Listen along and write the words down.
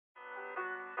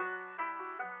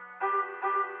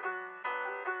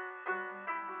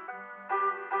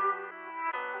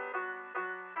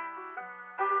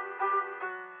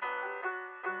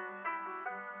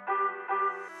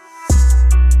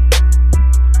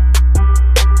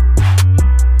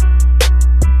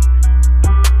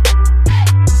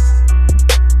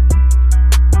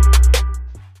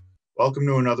Welcome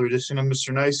to another edition of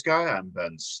Mr. Nice Guy. I'm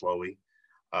Ben Slowey,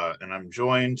 and I'm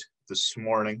joined this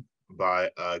morning by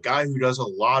a guy who does a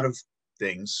lot of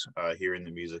things here in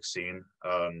the music scene.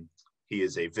 He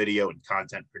is a video and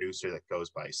content producer that goes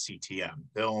by CTM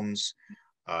Films.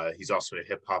 He's also a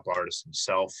hip hop artist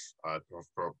himself,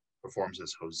 performs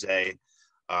as Jose.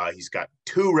 He's got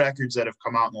two records that have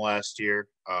come out in the last year,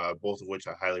 both of which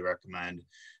I highly recommend.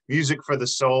 Music for the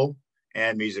Soul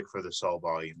and Music for the Soul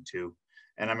Volume 2.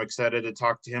 And I'm excited to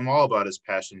talk to him all about his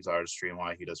passions, artistry, and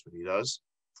why he does what he does.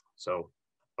 So,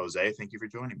 Jose, thank you for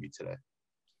joining me today.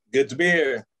 Good to be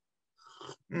here.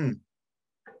 How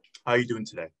are you doing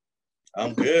today?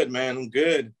 I'm good, man. I'm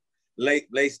good. Late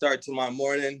start to my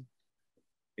morning.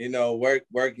 You know,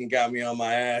 working got me on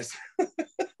my ass.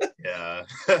 Yeah.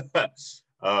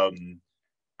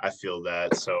 I feel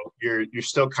that. So you're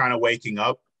still kind of waking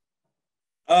up?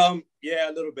 Yeah,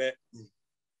 a little bit.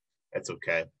 That's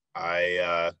okay.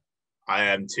 I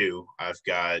am too. I'm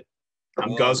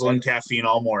guzzling caffeine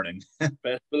all morning.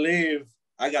 Best believe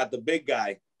I got the big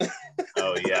guy.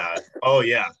 Oh yeah.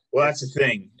 Well, that's the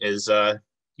thing is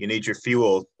you need your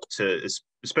fuel to,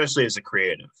 especially as a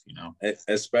creative, you know.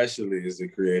 Especially as a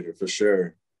creator, for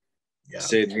sure. Yeah.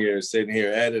 Sitting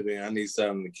here editing, I need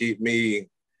something to keep me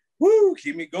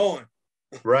going.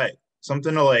 Right.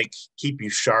 Something to like keep you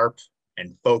sharp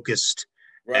and focused,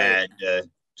 right. And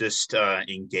just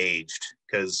engaged,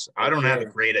 because I don't have a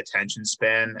great attention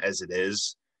span as it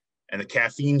is, and the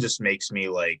caffeine just makes me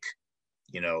like,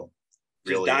 you know,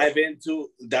 really dive into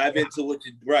what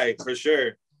you right, for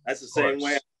sure. That's the same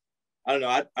way. I don't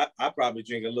know. I probably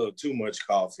drink a little too much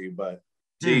coffee, but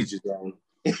geez, you don't.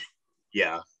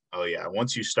 Yeah. Oh yeah.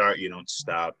 Once you start, you don't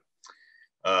stop.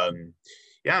 Yeah,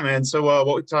 man. So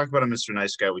what we talk about on Mr.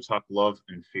 Nice Guy, we talk love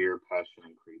and fear, passion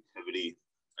and creativity.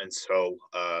 And so,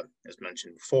 as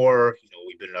mentioned before, you know,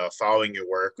 we've been following your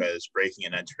work as Breaking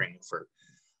and Entering for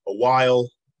a while.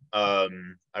 I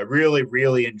really,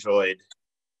 really enjoyed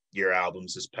your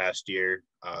albums this past year,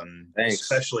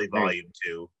 especially Volume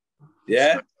 2.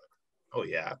 Yeah. Oh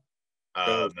yeah.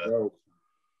 I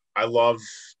love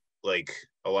like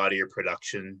a lot of your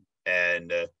production,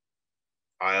 and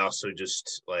I also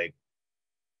just like,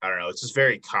 I don't know, it's just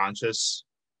very conscious,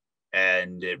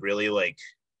 and it really like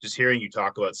just hearing you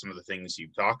talk about some of the things you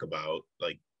talk about,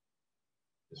 like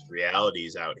this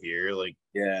realities out here, like,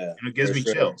 yeah, it gives me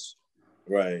chills.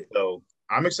 Right. So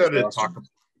I'm excited to talk.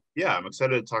 Yeah, I'm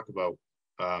excited to talk about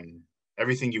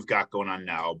everything you've got going on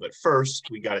now. But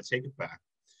first, we got to take it back.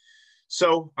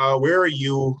 So where are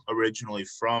you originally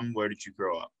from? Where did you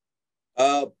grow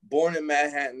up? Born in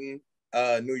Manhattan,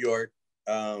 New York.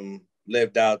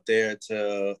 Lived out there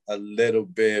to a little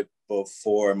bit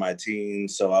before my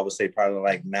teens. So I would say probably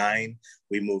like 9.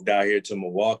 We moved out here to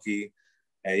Milwaukee.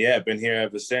 And yeah, been here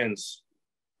ever since.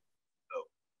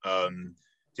 Do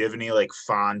you have any like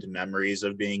fond memories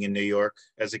of being in New York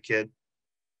as a kid?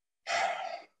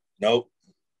 Nope.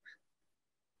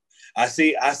 I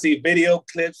see video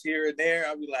clips here and there.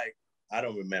 I'll be like, I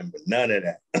don't remember none of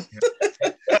that.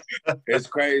 It's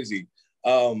crazy.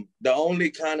 The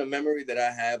only kind of memory that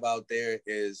I have out there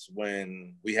is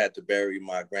when we had to bury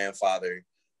my grandfather,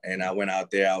 and I went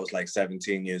out there. I was like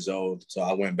 17 years old, so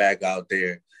I went back out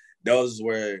there. Those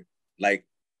were like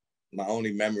my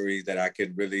only memories that I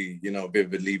could really, you know,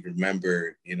 vividly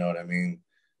remember. You know what I mean?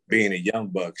 Being a young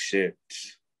buck, shit.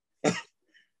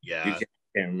 Yeah, you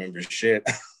can't remember shit.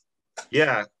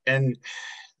 Yeah, and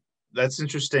that's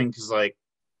interesting because like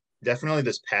definitely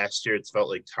this past year, it's felt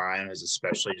like time has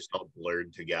especially just all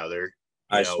blurred together.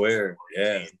 I swear,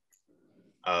 yeah.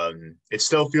 It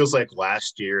still feels like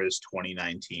last year is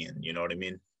 2019. You know what I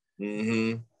mean?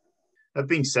 Mm-hmm. That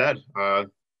being said, I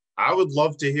would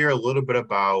love to hear a little bit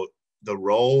about the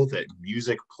role that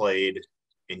music played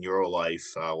in your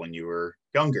life when you were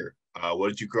younger. What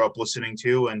did you grow up listening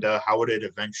to, and how would it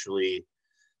eventually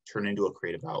turn into a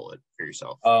creative outlet for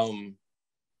yourself?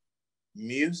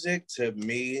 Music to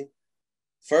me,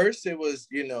 first it was,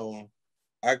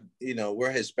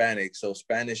 we're Hispanic, so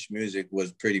Spanish music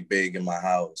was pretty big in my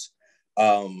house.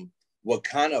 What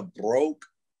kind of broke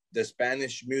the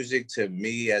Spanish music to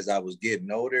me as I was getting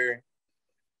older,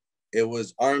 it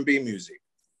was R&B music.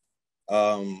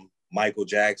 Michael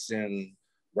Jackson,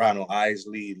 Ronald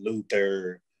Isley,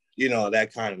 Luther,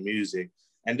 that kind of music.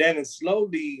 And then it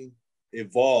slowly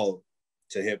evolved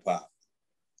to hip hop.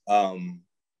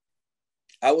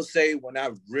 I would say when I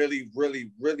really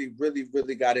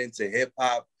got into hip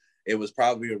hop, it was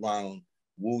probably around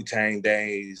Wu-Tang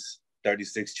days,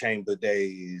 36 Chamber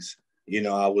days.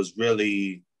 I was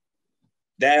really,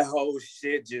 that whole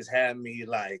shit just had me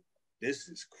like, this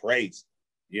is crazy.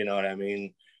 You know what I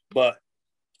mean? But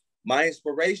my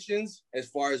inspirations as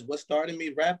far as what started me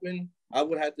rapping, I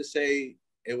would have to say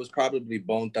it was probably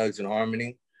Bone Thugs and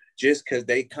Harmony, just because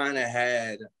they kind of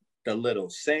had the little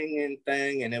singing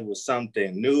thing, and it was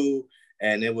something new,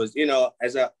 and it was, you know,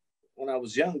 when I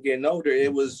was young, getting older,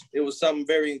 it was something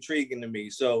very intriguing to me.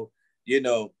 So, you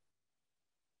know,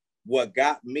 what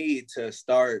got me to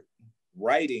start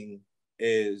writing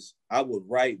is I would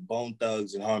write Bone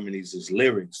Thugs and Harmonies as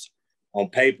lyrics on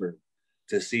paper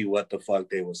to see what the fuck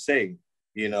they were saying,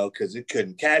 you know, because it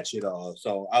couldn't catch it all.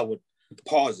 So I would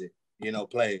pause it, you know,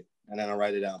 play it, and then I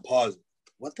write it down, pause it.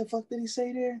 What the fuck did he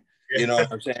say there? You know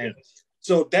what I'm saying?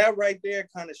 So that right there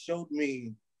kind of showed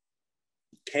me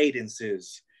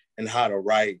cadences and how to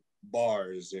write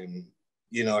bars, and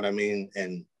you know what I mean?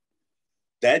 And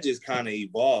that just kind of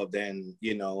evolved. And,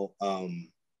 you know,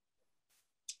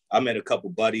 I met a couple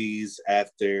buddies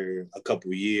after a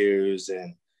couple years,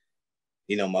 and,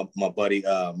 you know, my buddy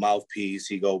Mouthpiece,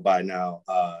 he go by now.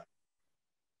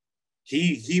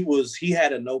 He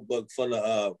had a notebook full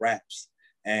of raps,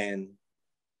 and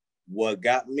what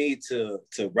got me to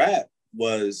rap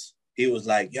was he was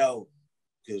like, yo,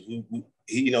 because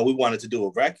we wanted to do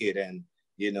a record, and,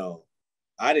 you know,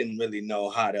 I didn't really know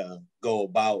how to go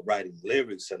about writing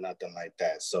lyrics or nothing like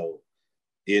that. So,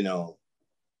 you know,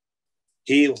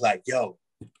 he was like, yo,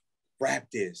 rap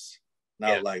this. And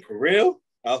I was like, for real?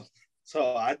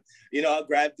 So I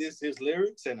grabbed his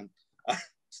lyrics, and I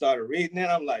started reading it.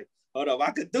 I'm like, hold up,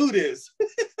 I could do this.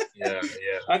 Yeah.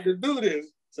 I could do this.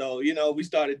 So, you know, we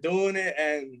started doing it,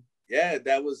 and yeah,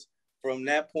 that was from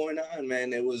that point on,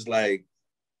 man. It was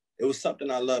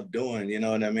something I loved doing, you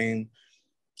know what I mean?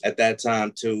 At that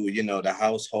time too, you know, the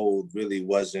household really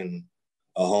wasn't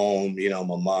a home. You know,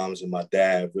 my mom's and my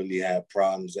dad really had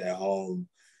problems at home.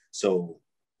 So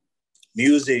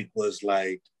music was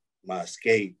like my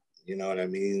escape, you know what I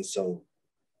mean? So,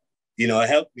 you know, it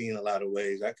helped me in a lot of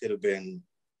ways. I could have been,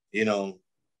 you know,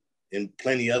 in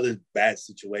plenty other bad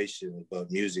situations,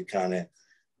 but music kind of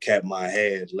kept my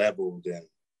head leveled and,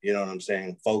 you know what I'm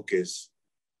saying, focused,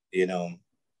 you know.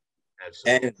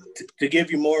 Absolutely. And to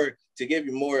give you more,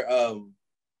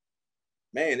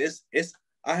 man, it's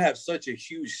I have such a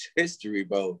huge history,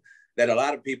 bro, that a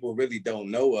lot of people really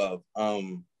don't know of.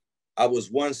 I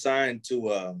was once signed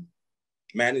to a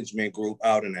management group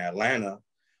out in Atlanta.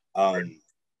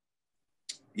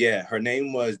 Yeah, her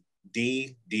name was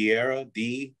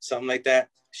De'Ara, something like that.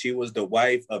 She was the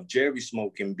wife of Jerry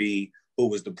Smoking B, who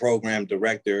was the program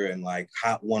director in like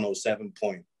Hot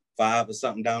 107.5 or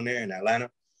something down there in Atlanta.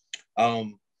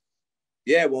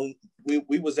 Yeah, when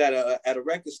we was at a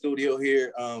record studio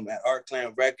here at Art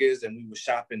Clan Records, and we were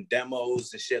shopping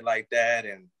demos and shit like that.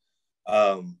 And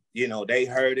you know, they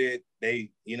heard it.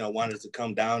 They, you know, wanted to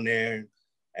come down there,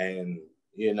 and,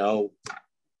 you know,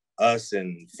 us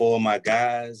and four of my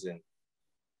guys, and,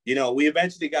 you know, we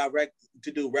eventually got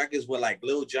to do records with like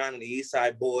Lil Jon and the East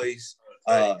Side Boys,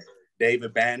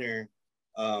 David Banner,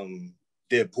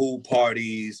 did pool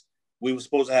parties. We were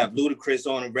supposed to have Ludacris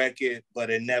on a record,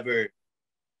 but it never,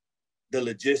 the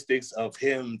logistics of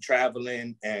him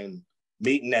traveling and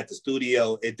meeting at the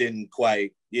studio, it didn't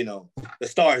quite, you know, the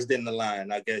stars didn't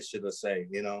align, I guess should I say,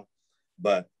 you know.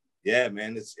 But yeah,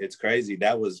 man, it's crazy.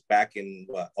 That was back in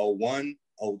what, 01,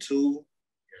 02.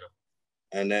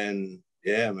 Yeah. And then,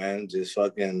 yeah, man,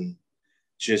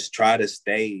 just try to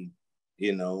stay,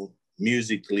 you know,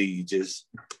 musically, just,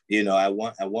 you know,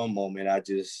 at one moment I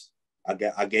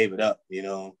gave it up, you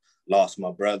know, lost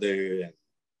my brother, and,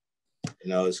 you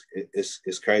know,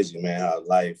 it's crazy, man, how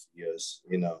life is,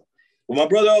 you know. Well, my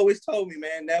brother always told me,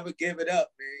 man, never give it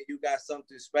up, man. You got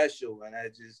something special. And I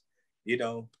just, you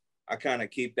know, I kind of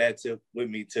keep that with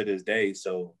me to this day.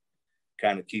 So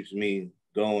kind of keeps me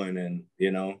going, and,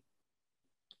 you know,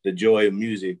 the joy of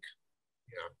music.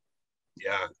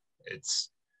 Yeah.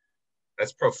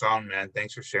 That's profound, man.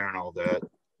 Thanks for sharing all that.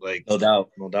 Like, no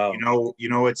doubt. You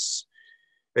know,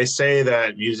 they say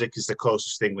that music is the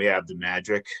closest thing we have to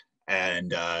magic.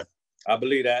 And I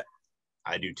believe that.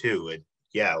 I do too.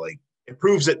 Like it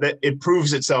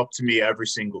proves itself to me every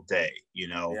single day, you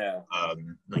know. Yeah.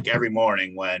 Like every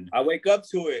morning when I wake up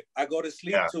to it, I go to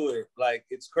sleep to it. Like,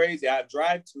 it's crazy. I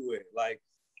drive to it. Like,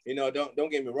 you know,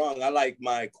 don't get me wrong. I like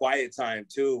my quiet time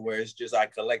too, where it's just I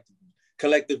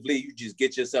collectively you just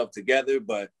get yourself together.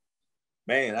 But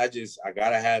man, I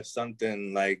gotta have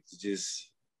something like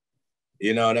just,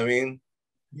 you know what I mean?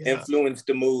 Yeah. Influence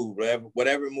the mood,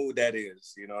 whatever mood that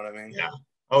is. You know what I mean? Yeah.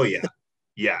 Oh yeah.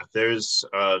 Yeah. There's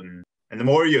and the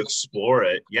more you explore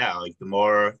it, yeah, like the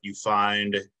more you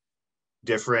find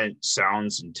different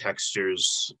sounds and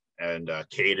textures and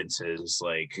cadences,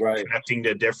 like connecting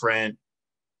to different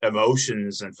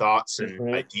emotions and thoughts and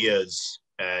Mhm. ideas,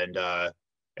 and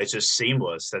it's just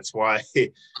seamless. That's why Yeah,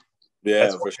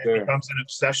 that's why for it sure. becomes an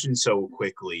obsession so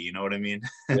quickly. You know what I mean?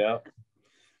 Yeah.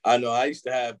 I know. I used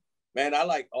to have, man, I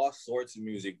like all sorts of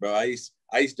music, bro. I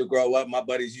used to grow up. My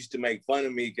buddies used to make fun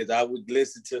of me because I would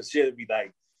listen to shit and be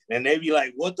like, and they'd be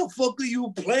like, "What the fuck are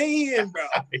you playing, bro?"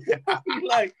 I'd be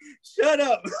like, "Shut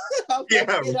up!" I'm like,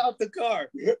 Yeah, "Get out the car."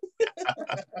 it's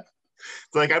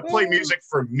like I play music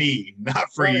for me, not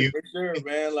for Right, you. for sure,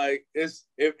 man. Like it's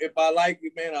if I like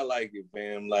it, man, I like it,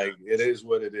 man. Like it is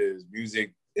what it is.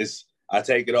 Music is I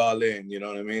take it all in, you know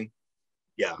what I mean?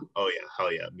 Yeah. Oh yeah.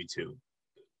 Hell yeah. Me too.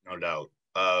 No doubt.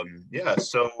 Yeah.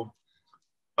 So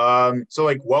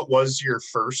like, what was your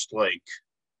first like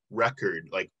record,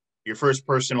 like your first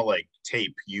personal like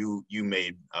tape you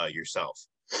made yourself?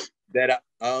 That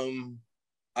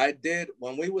I did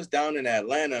when we was down in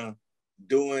Atlanta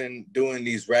doing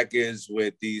these records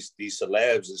with these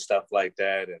celebs and stuff like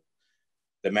that, and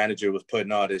the manager was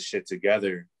putting all this shit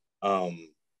together.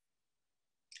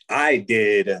 I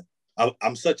did.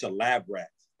 I'm such a lab rat.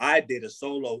 I did a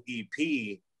solo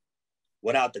EP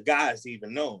without the guys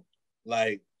even knowing.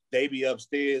 Like they be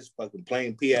upstairs fucking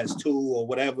playing PS2 or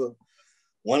whatever.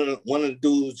 One of the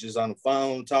dudes just on the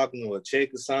phone talking to a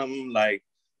chick or something. Like,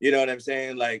 you know what I'm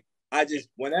saying? Like I just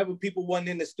whenever people wasn't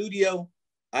in the studio,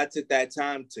 I took that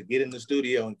time to get in the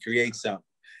studio and create something.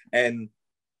 And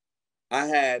I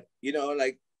had,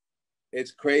 like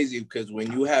it's crazy because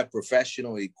when you have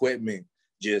professional equipment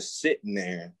just sitting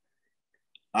there,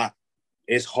 I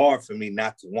it's hard for me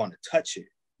not to want to touch it.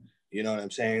 You know what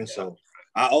I'm saying? Yeah. So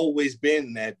I always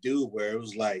been that dude where it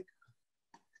was like,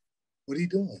 what are you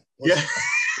doing? Yeah.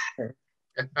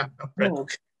 Oh,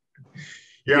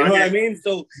 You're you out know what here I mean?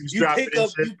 So you dropping pick in up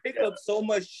shit. you pick Yeah. up so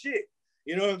much shit.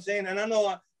 You know what I'm saying? And I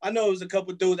know it was a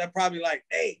couple dudes that probably like,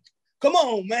 hey, come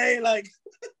on, man. Like,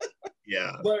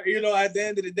 Yeah. but at the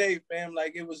end of the day, fam,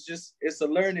 like it's a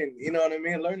learning, you know what I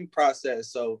mean? Learning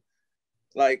process. So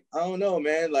like, I don't know,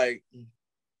 man. Like,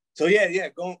 so yeah,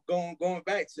 going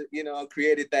back to, I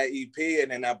created that EP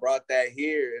and then I brought that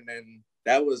here and then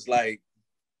that was like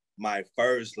my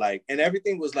first like, and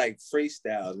everything was like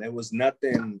freestyle. And it was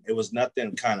nothing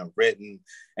kind of written.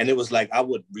 And it was like I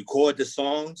would record the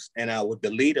songs and I would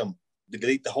delete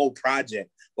the whole project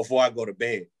before I go to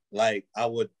bed. Like I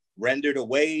would render the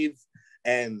wave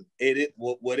and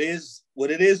what it is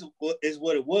what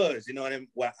it was. You know what I mean?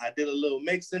 Well, I did a little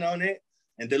mixing on it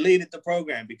and deleted the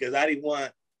program because I didn't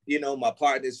want my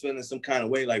partners feeling some kind of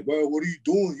way, like, bro, what are you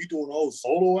doing? You doing a whole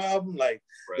solo album? Like,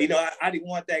 Right. I didn't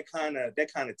want that kind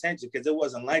of tension because it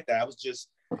wasn't like that. I was just,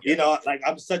 Yeah. like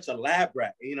I'm such a lab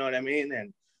rat, you know what I mean?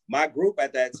 And my group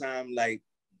at that time, like,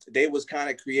 they was kind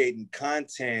of creating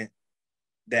content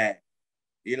that,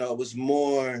 it was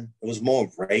more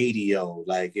radio.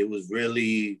 Like it was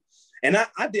really, and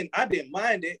I didn't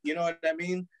mind it, you know what I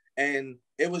mean? And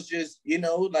it was just,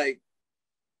 like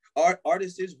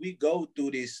artists, we go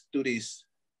through these,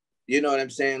 you know what I'm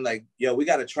saying? Like, yo, we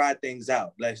got to try things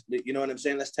out. You know what I'm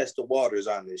saying? Let's test the waters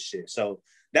on this shit. So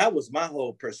that was my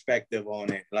whole perspective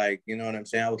on it. Like, you know what I'm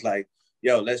saying? I was like,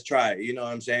 yo, let's try it. You know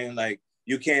what I'm saying? Like,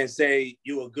 you can't say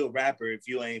you a good rapper if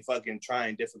you ain't fucking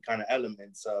trying different kind of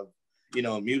elements of,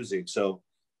 music. So,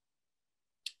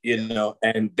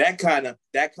 and that kind of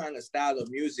style of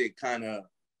music kind of,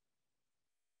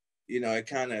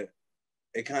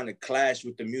 it kind of clashed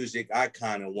with the music I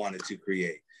kind of wanted to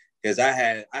create because I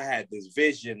had this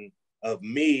vision of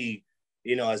me,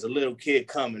 as a little kid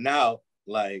coming out,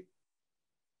 like,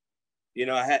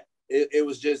 I had it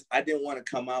was just I didn't want to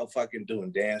come out fucking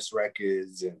doing dance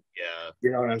records and Yeah.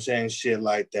 you know what I'm saying, shit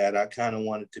like that. I kind of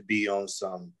wanted to be on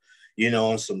some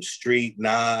street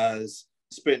Nas,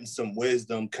 spitting some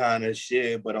wisdom kind of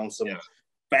shit, but on some Yeah.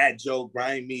 Fat Joe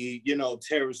grimy,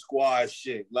 Terror Squad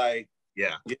shit, like,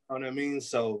 Yeah. you know what I mean?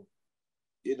 So,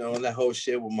 that whole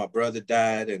shit when my brother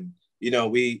died, and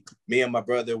me and my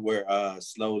brother were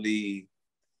slowly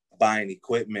buying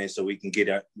equipment so we can get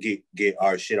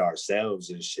our shit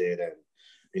ourselves and shit.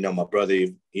 And my brother,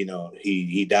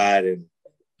 he died in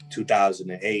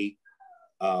 2008.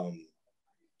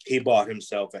 He bought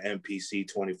himself an MPC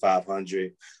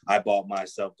 2500. I bought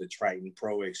myself the Triton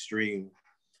Pro Extreme,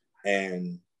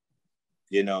 and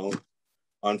you know,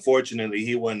 unfortunately,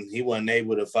 he wasn't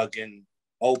able to fucking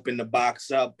open the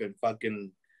box up and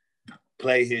fucking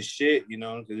play his shit,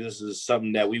 because this is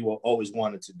something that we were always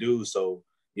wanted to do. So,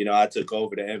 I took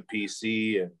over the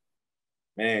MPC, and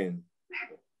man,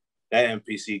 that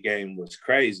MPC game was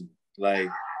crazy. Like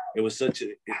it was such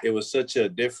a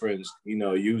difference,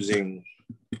 using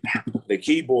the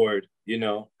keyboard.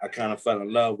 I kind of fell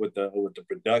in love with the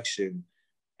production,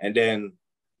 and then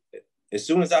as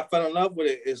soon as I fell in love with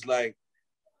it, it's like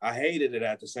I hated it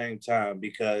at the same time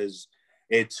because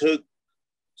it took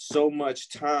so much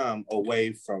time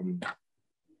away from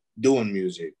doing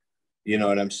music. You know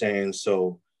what I'm saying?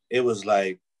 So it was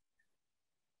like,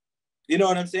 you know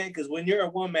what I'm saying? Because when you're a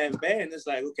one-man band, it's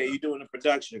like, okay, you're doing the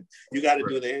production. You got to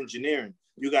do the engineering.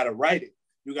 You got to write it.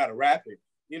 You got to rap it.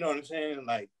 You know what I'm saying?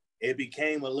 Like, it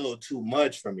became a little too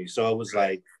much for me. So I was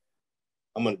like,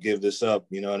 I'm going to give this up.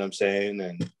 You know what I'm saying?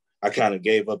 And I kind of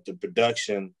gave up the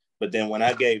production. But then when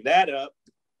I gave that up,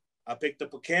 I picked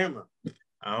up a camera.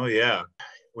 Oh, yeah.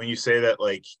 When you say that,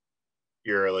 like,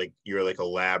 you're like a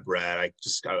lab rat, I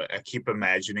keep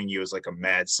imagining you as like a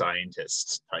mad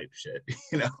scientist type shit,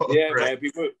 you know? Yeah, right?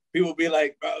 Man. People be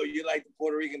like, bro, you like the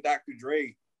Puerto Rican Dr.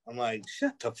 Dre. I'm like,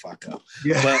 shut the fuck up.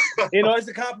 Yeah. But you know, it's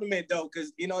a compliment though,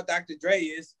 because you know, Dr. Dre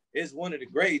is one of the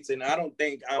greats, and I don't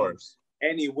think I'm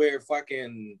anywhere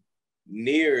fucking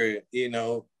near, you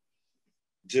know,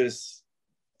 just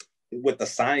with the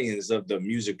science of the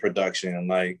music production.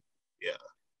 Like, yeah,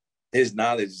 his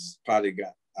knowledge probably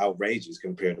got outrageous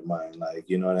compared to mine. Like,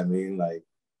 you know what I mean? Like,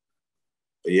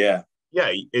 but yeah.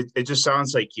 Yeah, it just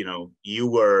sounds like, you know, you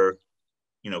were,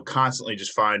 you know, constantly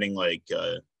just finding like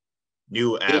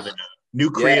new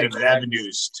creative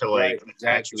avenues to like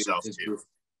attach yourself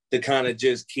to kind of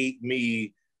just keep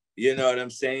me, you know what I'm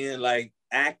saying? Like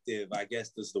active, I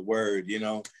guess that's the word, you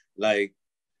know, like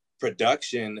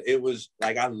production. It was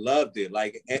like, I loved it.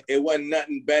 Like it wasn't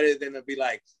nothing better than to be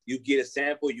like, you get a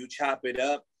sample, you chop it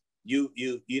up, you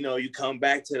know, you come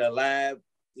back to the lab,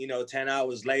 you know, 10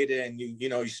 hours later and you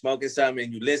know, you're smoking something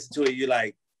and you listen to it, you're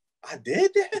like, I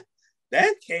did that?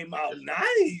 That came out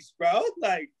nice, bro.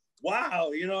 Like,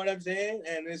 wow, you know what I'm saying?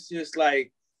 And it's just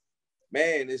like,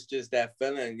 man, it's just that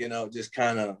feeling, you know, just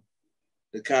kind of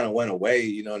went away,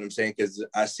 you know what I'm saying? Because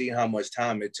I see how much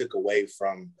time it took away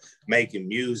from making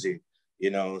music,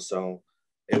 you know? So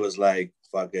it was like,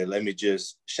 fuck it, let me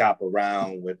just shop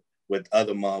around with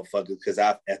other motherfuckers. Because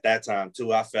at that time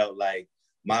too, I felt like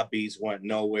my beats weren't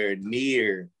nowhere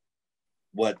near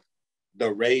what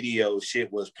the radio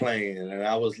shit was playing. And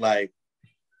I was like,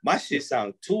 my shit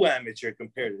sounds too amateur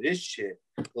compared to this shit.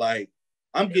 Like,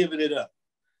 I'm giving it up.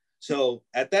 So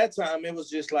at that time, it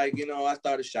was just like, you know, I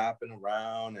started shopping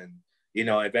around and, you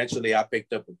know, eventually I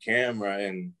picked up a camera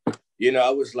and, you know,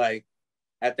 I was like,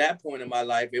 at that point in my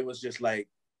life, it was just like,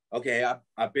 okay,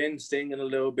 I've been singing a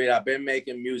little bit. I've been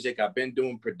making music. I've been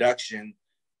doing production.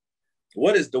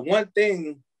 What is the one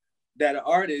thing that an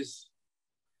artist,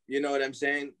 you know what I'm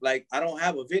saying? Like, I don't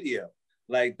have a video.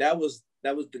 Like, that was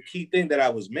the key thing that I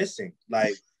was missing.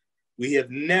 Like, we have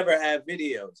never had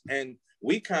videos. And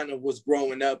we kind of was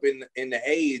growing up in the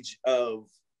age of,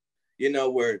 you know,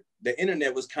 where the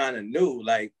internet was kind of new.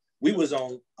 Like, we was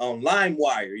on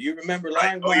LimeWire. You remember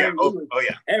LimeWire? Oh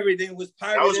yeah. Everything was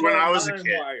pirated. That was when I was a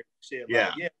kid. Shit. Yeah.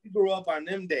 Like, yeah, we grew up on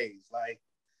them days. Like,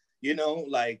 you know,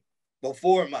 like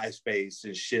before MySpace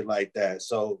and shit like that.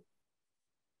 So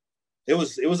it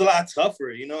was a lot tougher,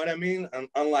 you know what I mean?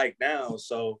 Unlike now.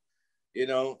 So, you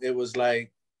know, it was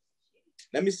like,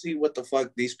 let me see what the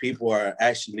fuck these people are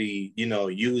actually, you know,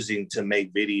 using to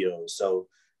make videos. So,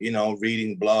 you know,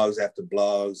 reading blogs after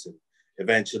blogs and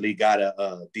eventually got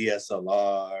a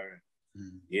DSLR,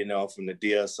 you know, from the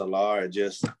DSLR,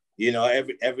 just, you know,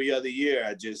 every other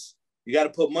year, you got to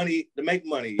put money to make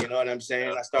money. You know what I'm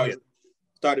saying? I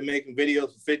started making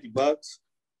videos for $50,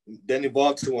 then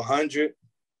evolved to 100.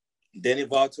 Then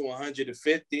evolved to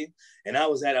 150, and I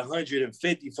was at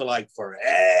 150 for like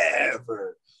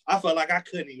forever. I felt like I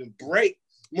couldn't even break.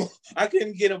 I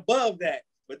couldn't get above that.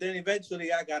 But then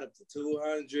eventually I got up to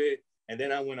 200, and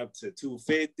then I went up to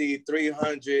 250,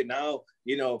 300. Now,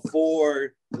 you know,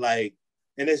 4, like,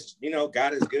 and it's, you know,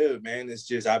 God is good, man. It's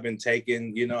just, I've been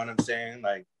taking, you know what I'm saying?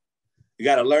 Like, you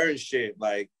got to learn shit,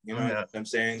 like, you know what I'm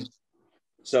saying?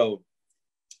 So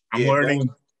I'm learning.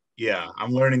 Yeah,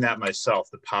 I'm learning that myself,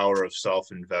 the power of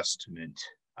self-investment.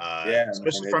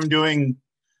 Especially from doing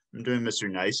Mr.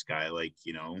 Nice Guy. Like,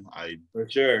 you know, for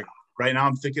sure. Right now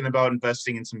I'm thinking about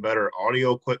investing in some better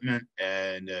audio equipment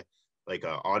and like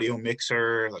an audio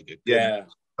mixer, like a good,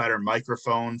 better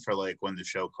microphone for like when the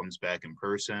show comes back in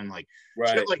person, like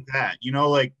shit like that, you know,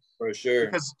 like for sure.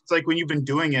 Because it's like when you've been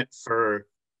doing it for,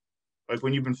 like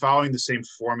when you've been following the same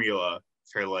formula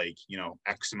for like, you know,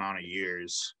 X amount of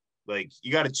years, like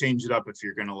you got to change it up if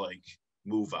you're gonna like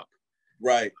move up.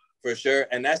 Right, for sure.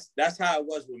 And that's how it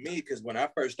was with me, because when I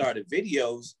first started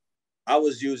videos, I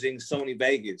was using Sony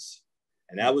Vegas,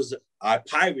 and I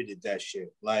pirated that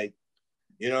shit. Like,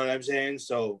 you know what I'm saying?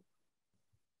 So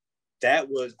I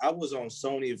was on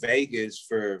Sony Vegas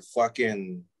for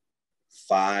fucking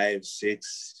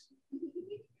 5-6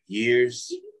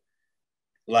 years.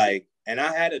 Like, and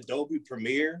I had Adobe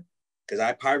Premiere because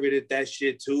I pirated that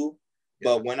shit too. Yeah.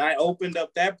 But when I opened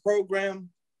up that program,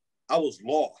 I was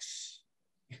lost.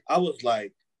 I was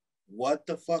like, what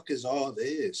the fuck is all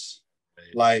this?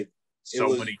 Right. Like, so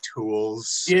many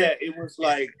tools. Yeah, it was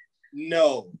like,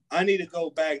 no, I need to go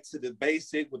back to the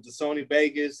basic with the Sony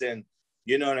Vegas and,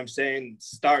 you know what I'm saying?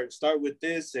 Start with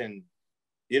this and,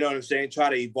 you know what I'm saying? Try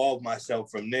to evolve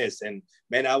myself from this. And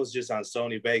man, I was just on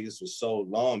Sony Vegas for so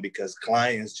long because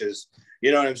clients just,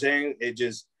 you know what I'm saying?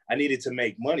 I needed to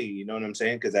make money, you know what I'm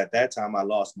saying? Because at that time I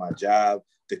lost my job,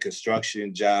 the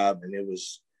construction job, and it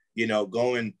was, you know,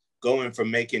 going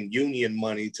from making union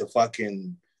money to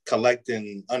fucking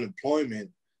collecting unemployment.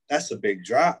 That's a big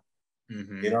drop.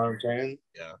 Mm-hmm. You know what I'm saying?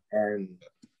 Yeah. And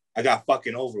I got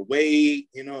fucking overweight,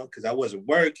 you know, because I wasn't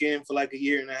working for like a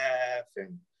year and a half.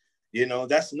 And, you know,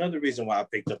 that's another reason why I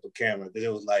picked up a camera, because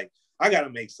it was like, I got to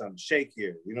make something shake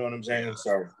here. You know what I'm saying? Yeah.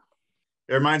 So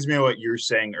it reminds me of what you were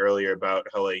saying earlier about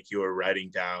how like you were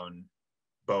writing down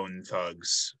Bone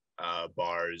Thugs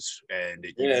bars, and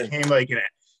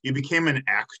you became an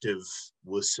active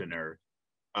listener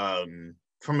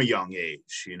from a young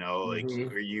age, you know, like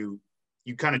mm-hmm.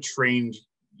 you kind of trained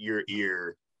your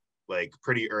ear like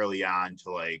pretty early on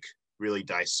to like really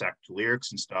dissect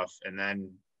lyrics and stuff. And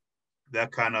then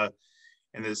that kind of,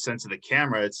 in the sense of the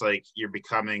camera, it's like you're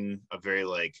becoming a very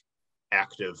like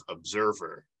active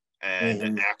observer and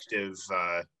mm-hmm. active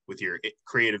with your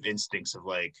creative instincts of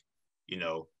like, you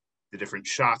know, the different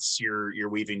shots you're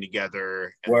weaving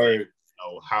together, and like, you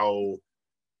know, how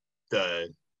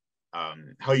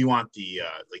you want the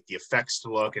like the effects to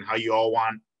look, and how you all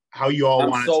want I'm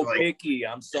so it to, like, picky.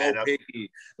 I'm so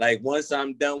picky. Like once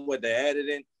I'm done with the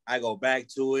editing, I go back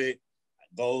to it, I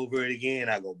go over it again,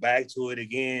 I go back to it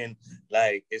again.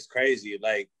 Like it's crazy.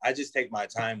 Like I just take my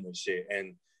time with shit,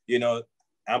 and you know,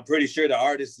 I'm pretty sure the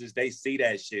artists, they see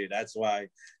that shit. That's why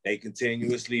they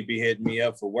continuously be hitting me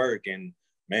up for work, and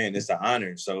man, it's an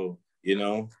honor. So you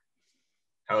know,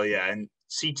 hell yeah. And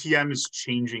CTM is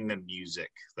changing the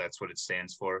music. That's what it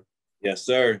stands for. Yes,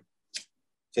 sir.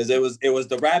 Because it was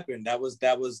the rapping. That was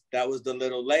the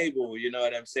little label. You know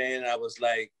what I'm saying? I was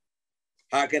like,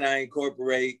 how can I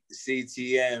incorporate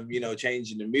CTM, you know,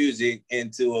 changing the music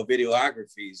into a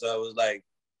videography? So I was like,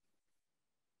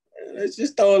 let's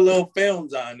just throw a little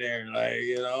films on there, like,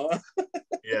 you know.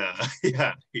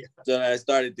 Yeah. So I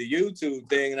started the YouTube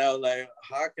thing, and I was like,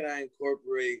 how can I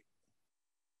incorporate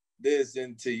this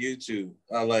into YouTube?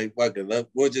 I'm like, fuck it,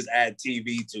 we'll just add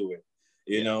TV to it.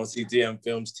 You know, CTM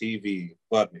Films TV.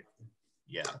 Fuck it.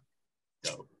 Yeah.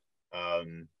 Dope.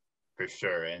 For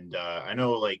sure. And I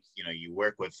know, like, you know, you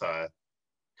work with a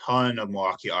ton of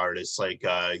Milwaukee artists. Like,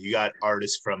 you got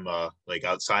artists from like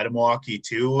outside of Milwaukee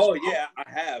too. Oh yeah, I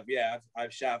have. Yeah,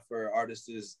 I've shot for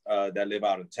artists that live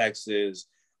out in Texas.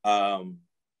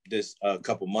 This a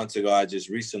couple months ago, I just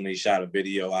recently shot a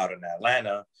video out in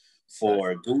Atlanta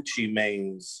for Gucci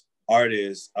Mane's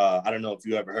artist. I don't know if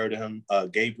you ever heard of him,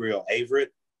 Gabriel Averett.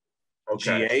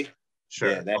 Okay. GA.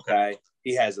 Sure. Yeah, that guy.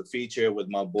 He has a feature with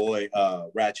my boy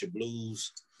Ratchet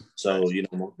Blues. So, you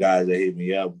know, guys that hit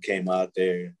me up came out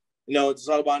there. You know, it's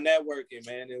all about networking,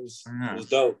 man. It was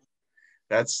dope.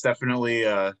 That's definitely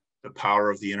the power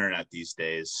of the internet these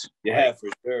days. Yeah, like, for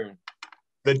sure.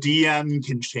 The DM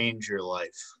can change your life.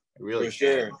 It really for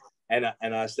sure. And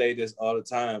I say this all the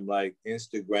time, like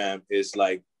Instagram is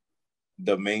like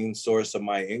the main source of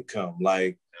my income.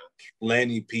 Like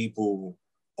plenty people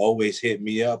always hit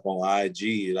me up on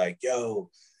IG, like,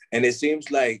 yo. And it seems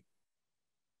like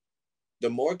the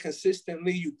more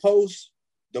consistently you post,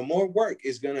 the more work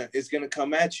is gonna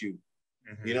come at you.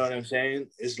 Mm-hmm. You know what I'm saying?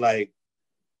 It's like,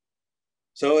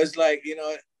 so it's like, you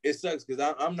know, it sucks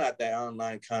because I'm not that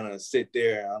online kind of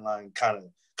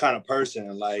kind of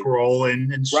person. Like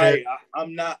scrolling and shit. Right.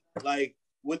 I'm not like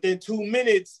within 2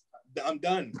 minutes, I'm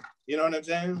done. You know what I'm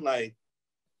saying? Like,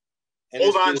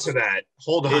 hold on to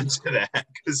that.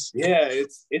 Cause yeah,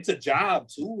 it's a job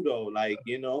too though. Like,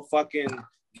 you know, fucking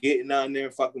getting on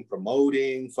there, fucking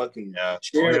promoting, fucking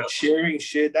sharing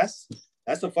shit. That's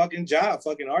a fucking job.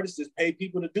 Fucking artists just pay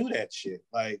people to do that shit.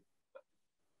 Like,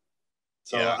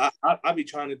 so I be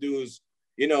trying to do as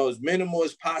minimal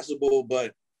as possible,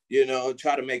 but you know,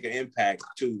 try to make an impact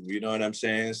too. You know what I'm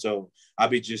saying? So I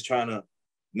be just trying to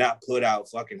not put out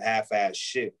fucking half-ass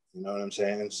shit. You know what I'm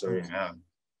saying? So yeah,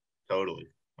 totally.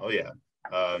 Oh yeah.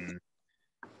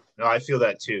 No, I feel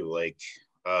that too. Like,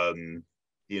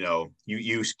 you know,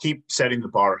 you keep setting the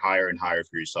bar higher and higher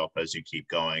for yourself as you keep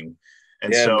going.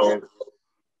 And man.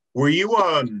 Were you,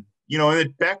 you know,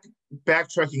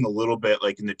 backtracking a little bit,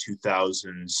 like in the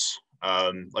 2000s,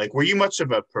 Like, were you much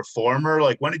of a performer?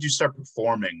 Like, when did you start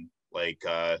performing, like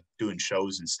doing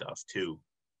shows and stuff too?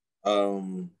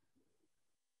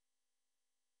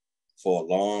 For a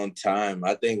long time.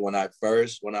 I think when I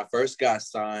first got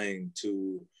signed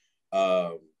to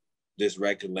this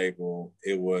record label,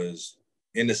 it was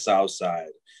in the South Side.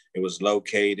 It was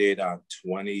located on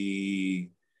 22nd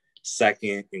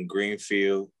in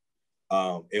Greenfield.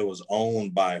 It was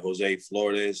owned by Jose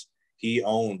Flores. He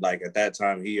owned, like, at that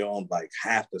time, he owned like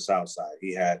half the South Side.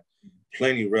 He had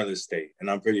plenty of real estate, and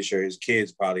I'm pretty sure his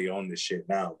kids probably own this shit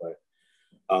now. But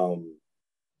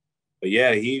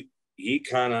yeah, he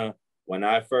kind of, when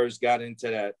I first got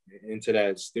into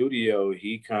that studio,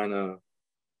 he kind of,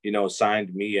 you know,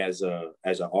 signed me as an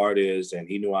artist, and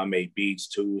he knew I made beats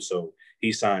too, so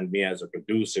he signed me as a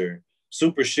producer.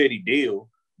 Super shitty deal,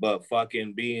 but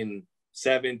fucking being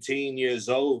 17 years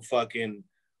old, fucking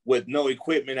with no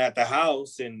equipment at the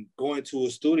house and going to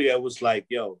a studio, was like,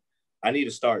 yo, I need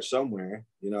to start somewhere.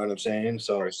 You know what I'm saying?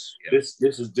 So yeah. This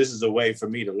is a way for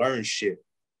me to learn shit.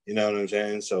 You know what I'm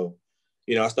saying? So,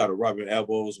 you know, I started rubbing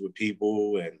elbows with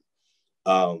people, and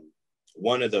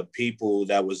one of the people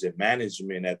that was in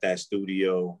management at that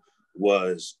studio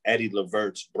was Eddie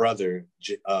Levert's brother,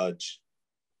 Gerald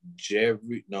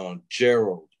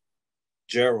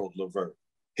Levert.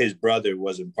 His brother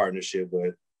was in partnership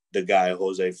with the guy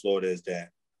Jose Flores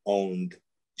that owned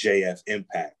JF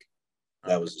Impact.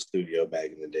 That was the studio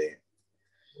back in the day.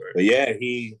 Right. But yeah,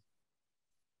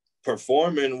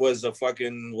 performing was a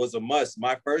must.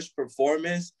 My first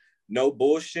performance, no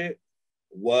bullshit,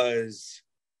 was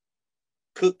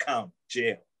Cook County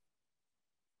Jail.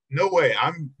 No way.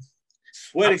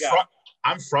 Swear to God.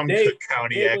 I'm from Cook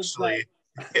County, actually.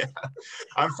 Like, yeah.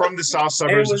 I'm from the south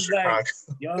suburbs of Chicago. Like,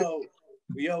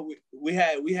 yo, we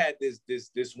had this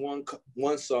one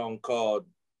song called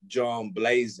John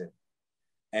Blazing.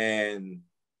 And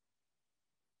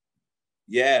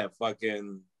yeah,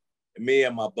 fucking me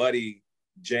and my buddy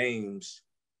James,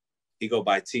 he go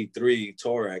by T3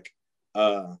 Torek.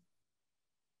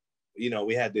 You know,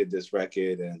 we had did this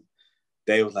record, and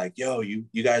they was like, yo, you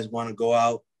guys want to go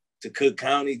out to Cook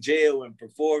County Jail and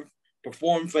perform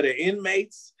for the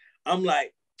inmates? I'm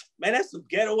like, man, that's some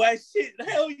ghetto ass shit.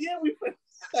 Hell yeah, we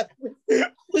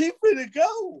finna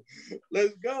go.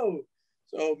 Let's go.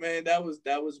 So man, that was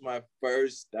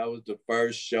the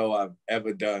first show I've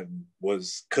ever done,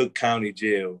 was Cook County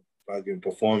Jail, fucking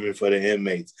performing for the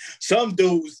inmates. Some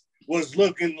dudes was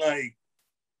looking like,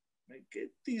 man,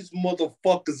 get these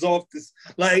motherfuckers off this,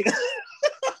 like,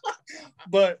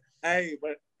 but hey,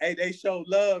 they showed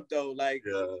love though. Like,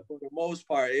 yeah. For the most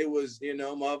part, it was, you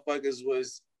know, motherfuckers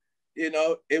was, you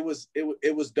know, it was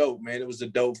dope, man. It was a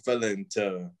dope feeling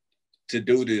to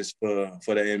do this for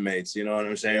the inmates. You know what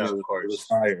I'm saying? Yeah, it was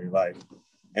fire. Like,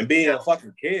 and being a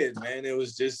fucking kid, man, it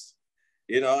was just,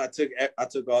 you know, I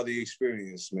took all the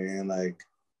experience, man. Like,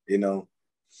 you know.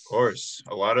 Of course,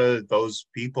 a lot of those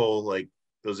people, like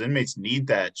those inmates, need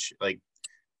that. Like,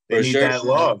 they need that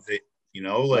love. They, you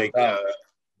know, like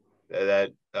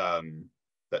that.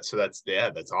 So that's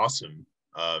awesome.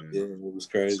 Yeah, it was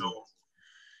crazy. So,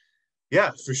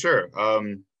 yeah, for sure.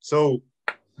 So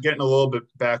getting a little bit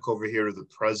back over here to the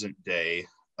present day.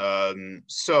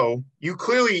 So you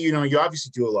clearly, you know, you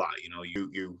obviously do a lot. You know,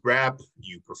 you rap,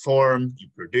 you perform, you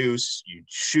produce, you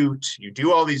shoot, you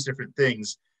do all these different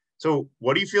things. So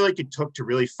what do you feel like it took to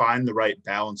really find the right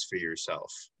balance for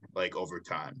yourself, like, over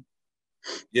time?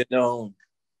 You know,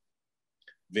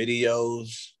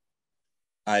 videos,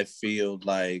 I feel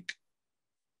like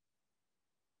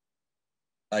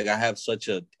I have such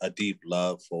a deep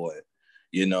love for it.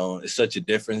 You know, it's such a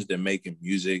difference than making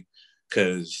music,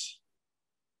 because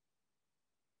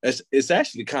it's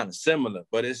actually kind of similar,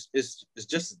 but it's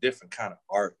just a different kind of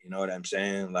art. You know what I'm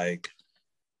saying? Like,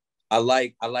 I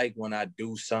like when I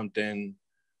do something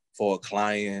for a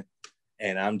client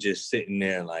and I'm just sitting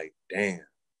there like, damn,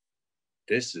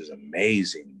 this is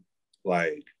amazing.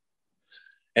 Like,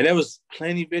 and there was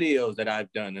plenty of videos that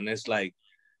I've done, and it's like,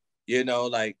 you know,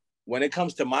 like, when it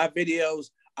comes to my videos,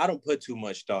 I don't put too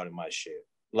much thought in my shit.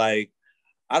 Like,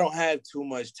 I don't have too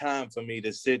much time for me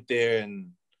to sit there and,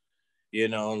 you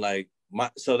know, like,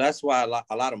 so that's why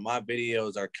a lot of my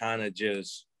videos are kind of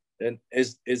just,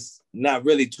 it's not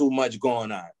really too much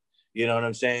going on. You know what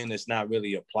I'm saying? It's not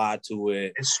really a plot to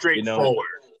it. It's straightforward. You know?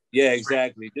 Yeah,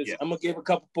 exactly. I'm gonna give a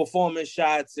couple performance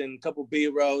shots and a couple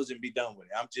B-rolls and be done with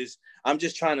it. I'm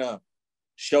just trying to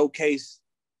showcase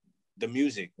the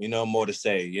music, you know, more to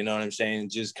say, you know what I'm saying?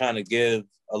 Just kind of give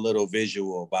a little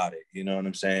visual about it, you know what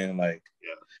I'm saying? Like,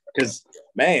 because,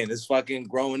 man, it's fucking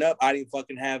growing up, I didn't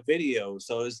fucking have videos.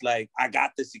 So it's like, I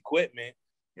got this equipment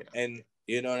and,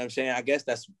 You know what I'm saying? I guess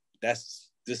this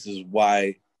is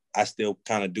why I still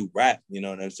kind of do rap. You know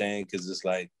what I'm saying? Because it's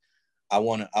like I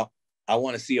want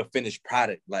to see a finished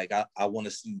product. Like I want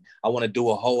to do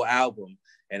a whole album,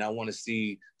 and I want to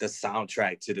see the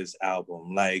soundtrack to this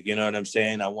album. Like, you know what I'm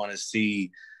saying? I want to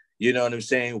see, you know what I'm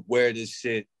saying, where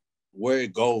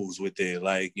it goes with it.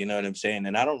 Like, you know what I'm saying?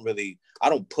 And I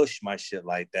don't push my shit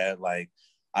like that. Like,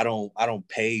 I don't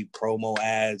pay promo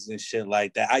ads and shit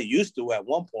like that. I used to at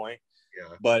one point,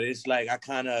 but it's like I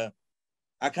kind of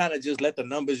just let the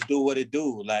numbers do what it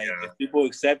do. Like, if people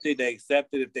accept it, they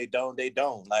accept it. If they don't, they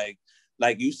don't.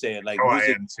 Like you said, like music,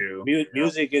 I am too.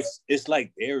 Music is, it's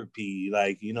like therapy.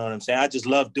 Like, you know what I'm saying? I just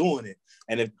love doing it.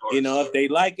 And if, you know, if they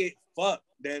like it,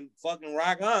 then fucking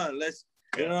rock on. Let's,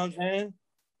 you know what I'm saying?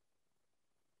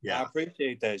 Yeah. I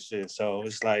appreciate that shit. So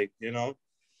it's like, you know,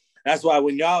 that's why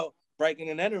when y'all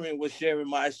Breaking and Entering was sharing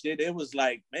my shit, it was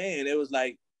like, man, it was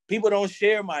like, people don't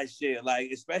share my shit, like,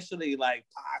 especially like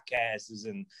podcasts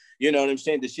and, you know what I'm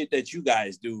saying, the shit that you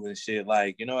guys do and shit,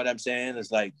 like, you know what I'm saying? It's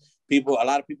like a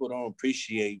lot of people don't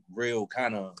appreciate real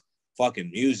kind of fucking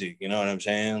music, you know what I'm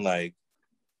saying? Like,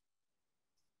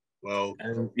 well,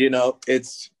 and, you know,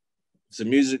 it's a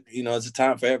music, you know, it's a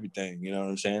time for everything, you know what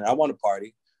I'm saying? I want to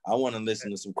party. I want to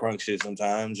listen to some crunk shit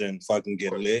sometimes and fucking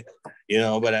get lit, you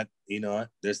know, but you know,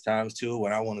 there's times too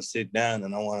when I want to sit down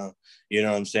and I want to, you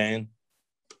know what I'm saying,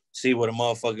 see what a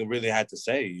motherfucker really had to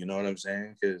say, you know what I'm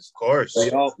saying? Because of course,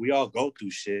 we all go through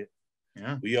shit.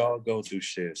 Yeah, we all go through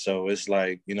shit. So it's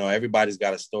like, you know, everybody's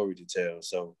got a story to tell.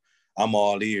 So I'm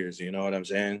all ears, you know what I'm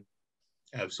saying?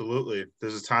 Absolutely.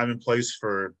 There's a time and place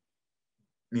for,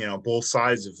 you know, both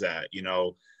sides of that, you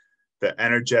know, the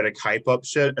energetic hype up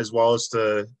shit as well as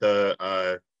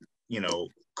the you know,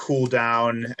 cool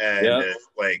down and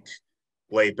like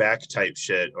lay back type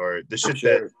shit, or the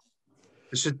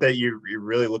shit that you're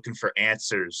really looking for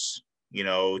answers, you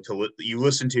know, you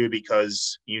listen to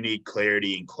because you need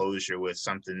clarity and closure with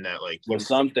something that like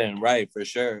right, for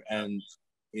sure. And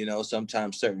you know,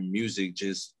 sometimes certain music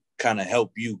just kind of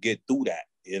help you get through that,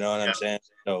 you know what I'm saying?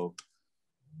 So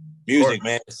music,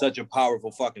 man, it's such a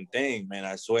powerful fucking thing, man.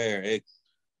 I swear it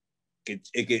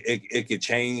could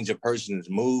change a person's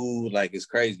mood. Like, it's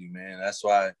crazy, man. That's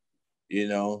why, you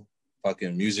know,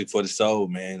 fucking music for the soul,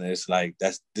 man. It's like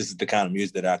this is the kind of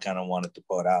music that I kind of wanted to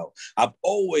put out. I've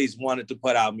always wanted to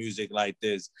put out music like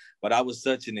this, but I was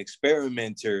such an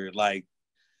experimenter. Like,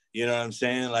 you know what I'm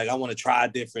saying? Like, I want to try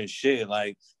different shit.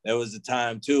 Like, there was a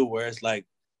time too where it's like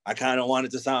I kind of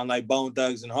wanted to sound like Bone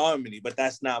Thugs and Harmony, but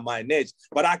that's not my niche.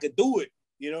 But I could do it.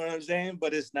 You know what I'm saying?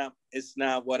 But it's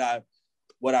not what I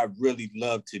really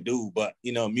love to do. But,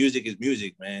 you know, music is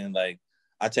music, man. Like,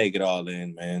 I take it all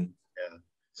in, man. Yeah.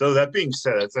 So that being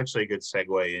said, that's actually a good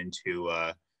segue into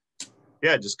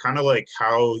just kind of like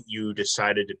how you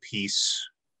decided to piece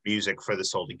music for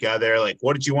this all together. Like,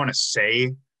 what did you want to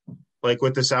say, like,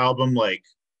 with this album? Like,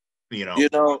 you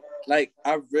know, like,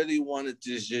 I really wanted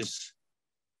to just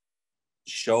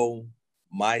show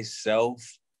myself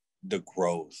the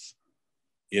growth.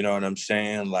 You know what I'm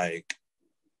saying? Like,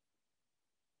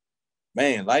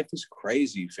 man, life is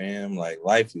crazy, fam. Like,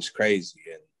 life is crazy,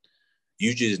 and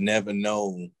you just never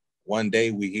know. One day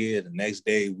we here, the next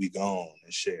day we gone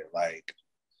and shit. Like,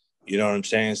 you know what I'm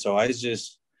saying? So it's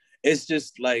just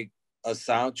like a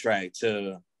soundtrack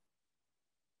to,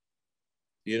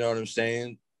 you know what I'm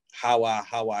saying, how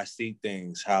I see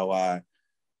things, how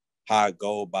I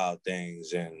go about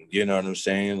things, and you know what I'm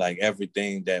saying? Like,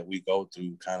 everything that we go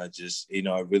through kind of just, you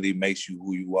know, it really makes you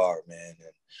who you are, man.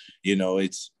 And you know,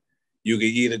 you can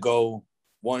either go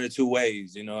one or two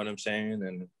ways, you know what I'm saying?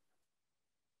 And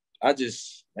I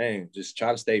just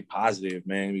try to stay positive,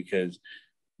 man, because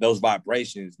those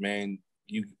vibrations, man,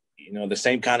 you know, the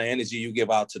same kind of energy you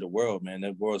give out to the world, man,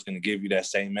 the world's going to give you that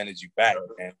same energy back,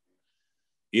 man.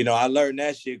 You know, I learned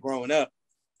that shit growing up.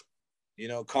 You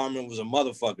know, Carmen was a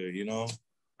motherfucker, you know?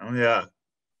 Oh, yeah.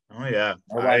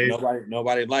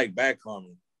 Nobody liked bad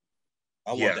Carmen.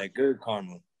 I want that good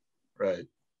Carmen. Right.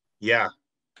 Yeah.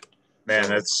 Man,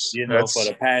 so, that's for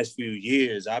the past few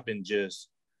years, I've been just,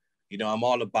 you know, I'm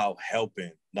all about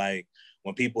helping. Like,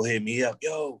 when people hit me up,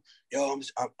 yo, I'm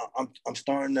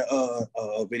starting a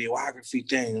videography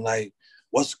thing. Like,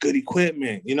 what's good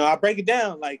equipment? You know, I break it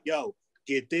down. Like, yo,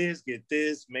 get this.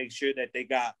 Make sure that they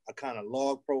got a kind of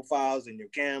log profiles in your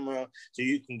camera so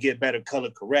you can get better color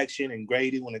correction and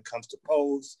grading when it comes to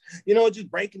pose. You know,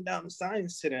 just breaking down the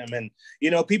science to them. And,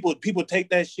 you know, people take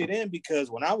that shit in,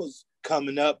 because when I was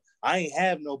coming up, I ain't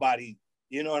have nobody,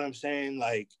 you know what I'm saying?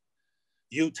 Like,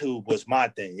 YouTube was my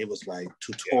thing. It was like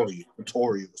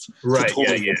tutorials. Right.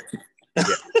 Tutorials.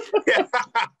 Yeah.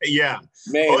 Yeah.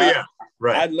 Man, I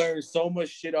Right. learned so much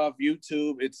shit off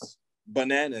YouTube. It's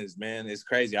bananas, man. It's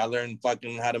crazy. I learned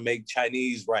fucking how to make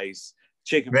Chinese rice,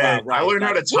 chicken Man, fried I rice. learned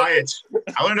how Like to what? tie it.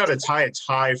 I learned how to tie a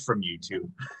tie from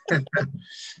YouTube.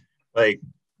 Like,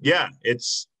 yeah,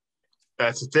 that's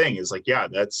the thing is like, yeah,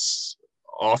 that's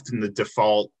often the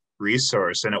default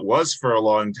resource. And it was for a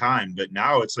long time, but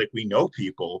now it's like we know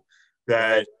people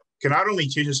that Right. can not only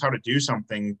teach us how to do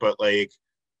something, but like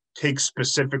take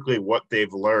specifically what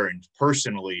they've learned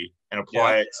personally and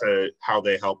apply Yep. it to how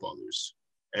they help others.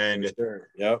 For And sure.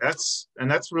 Yep. that's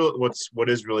really what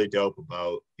is really dope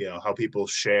about, you know, how people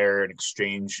share and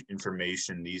exchange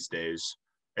information these days.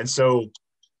 And so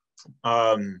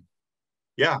um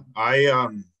yeah, I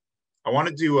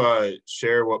wanted to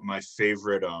share what my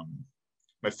favorite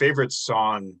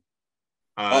song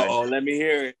uh Uh-oh, let me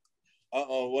hear it.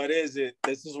 Uh-oh, what is it?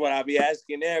 This is what I be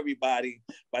asking everybody,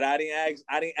 but I didn't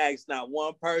ask not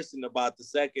one person about the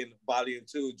second volume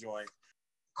 2 joint.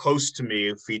 Close to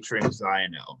Me featuring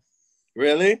Zionel.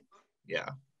 Really? Yeah.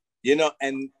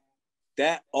 And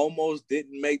that almost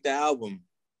didn't make the album.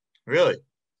 Really?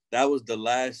 That was the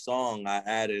last song I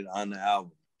added on the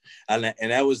album. And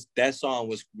that song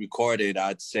was recorded,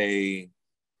 I'd say,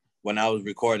 when I was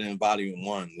recording volume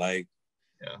 1. Like,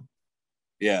 Yeah.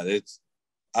 yeah, it's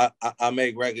I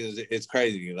make records. It's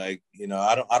crazy. Like,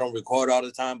 I don't record all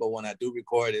the time, but when I do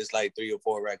record, it's like 3 or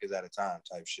 4 records at a time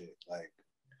type shit. Like,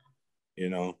 you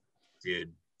know.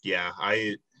 Dude. Yeah,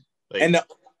 I like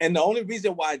And the only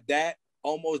reason why that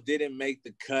almost didn't make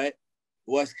the cut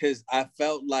was because I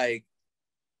felt like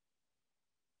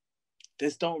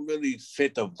this don't really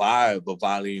fit the vibe of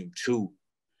volume 2.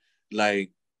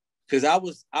 Like, because I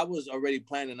was already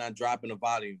planning on dropping a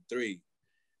volume 3,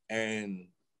 and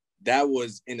that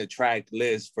was in the track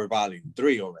list for volume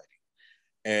 3 already.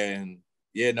 And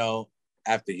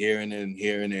after hearing it and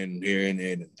hearing it and hearing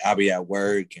it, and I'll be at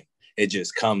work and it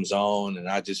just comes on, and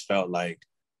I just felt like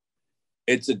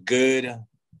it's a good,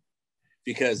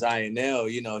 because INL,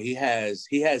 he has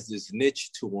this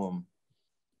niche to him,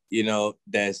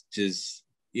 that's just,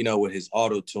 with his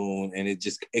auto tune, and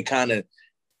it kind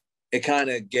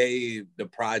of gave the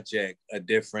project a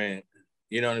different,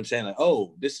 you know what I'm saying? Like,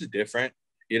 oh, this is different.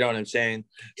 You know what I'm saying?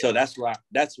 Yeah. So that's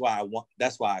why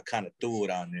I kind of threw it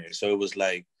on there. So it was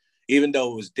like, even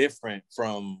though it was different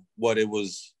from what it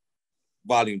was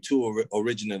volume 2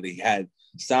 originally had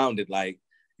sounded like,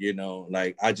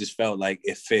 like I just felt like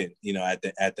it fit, at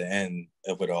the end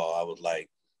of it all. I was like,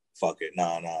 fuck it.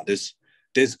 Nah,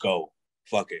 this go.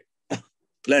 Fuck it.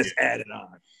 Let's add it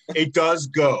on. it does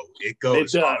go. It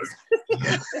goes. It does.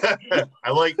 I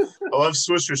love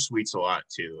Swisher Sweets a lot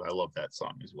too. I love that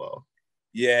song as well.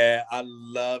 Yeah, I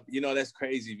love, that's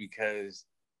crazy because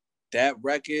that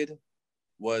record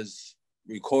was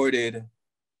recorded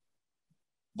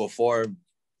before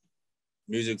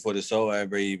Music for the Soul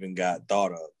ever even got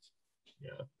thought of.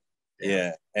 Yeah.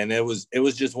 Yeah. And it was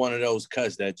just one of those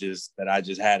cuts that I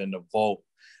just had in the vault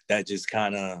that just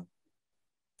kind of,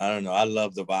 I don't know. I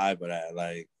love the vibe of that.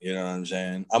 Like, you know what I'm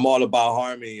saying? I'm all about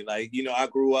harmony. Like, I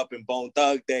grew up in Bone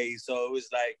Thug days. So it was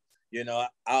like, I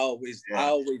always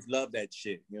love that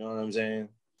shit. You know what I'm saying?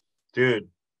 Dude,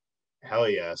 hell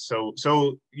yeah. So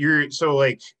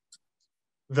like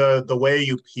the way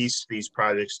you pieced these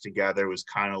projects together was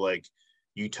kind of like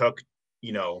you took,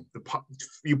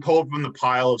 you pulled from the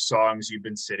pile of songs you've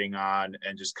been sitting on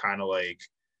and just kind of like,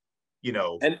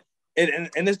 And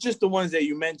it's just the ones that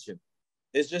you mentioned.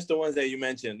 It's just the ones that you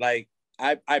mentioned. Like,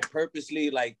 I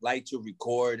purposely like to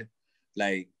record,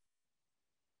 like,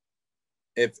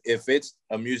 if it's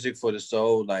a Music for the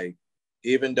Soul, like,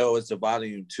 even though it's a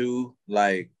volume 2,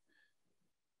 like,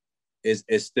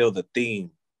 it's still the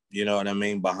theme, you know what I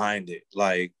mean, behind it.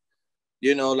 Like,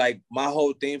 like my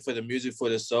whole theme for the Music for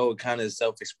the Soul kind of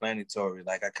self-explanatory.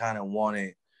 Like, I kind of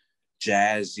wanted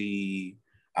jazzy.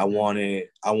 I wanted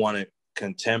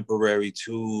contemporary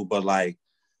too, but like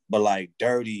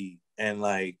dirty, and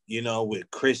like, with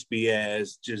crispy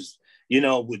ass, just,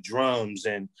 with drums.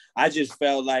 And I just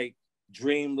felt like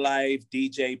Dream Life,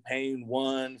 DJ Pain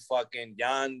One, fucking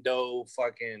Yondo,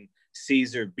 fucking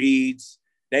Caesar Beats.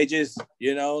 They just,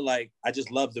 like, I just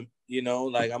love them,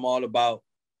 like, I'm all about,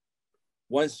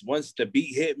 once the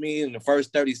beat hit me in the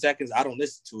first 30 seconds, I don't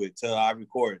listen to it till I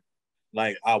record.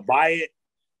 Like, I'll buy it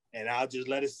and I'll just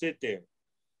let it sit there.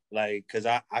 Like, because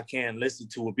I can't listen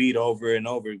to a beat over and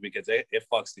over because it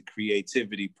fucks the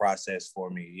creativity process for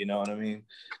me. You know what I mean?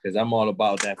 Because I'm all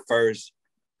about that first,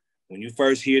 when you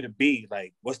first hear the beat,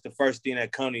 like, what's the first thing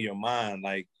that come to your mind?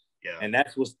 Like, yeah. And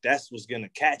that's what's gonna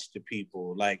catch the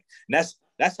people. Like, and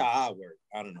that's how I work.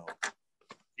 I don't know.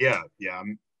 Yeah.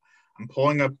 I'm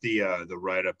pulling up the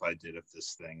write-up I did of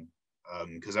this thing.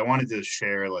 because I wanted to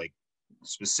share like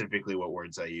specifically what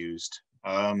words I used.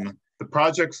 The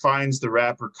project finds the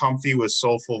rapper comfy with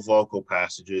soulful vocal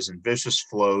passages and vicious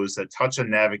flows that touch on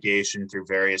navigation through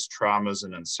various traumas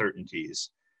and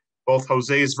uncertainties. Both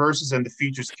Jose's verses and the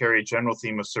features carry a general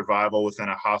theme of survival within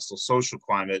a hostile social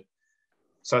climate,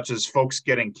 such as folks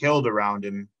getting killed around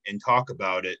him and talk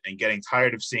about it and getting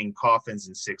tired of seeing coffins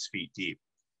in 6 feet deep.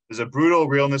 There's a brutal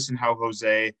realness in how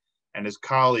Jose and his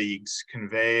colleagues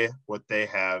convey what they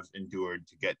have endured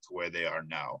to get to where they are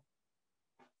now.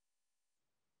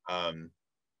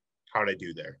 How'd I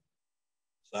do there?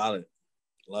 Solid.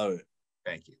 Love it.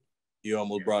 Thank you. You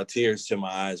almost brought tears to my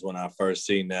eyes when I first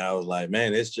seen that. I was like,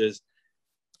 man, it's just,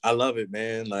 I love it,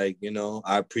 man. Like, you know,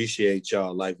 I appreciate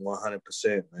y'all like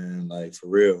 100%, man. Like, for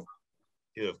real.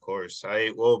 Yeah, of course.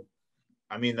 I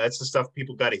mean, that's the stuff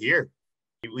people got to hear.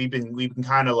 We've been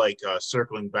kind of like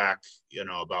circling back, you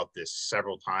know, about this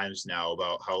several times now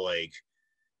about how like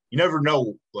you never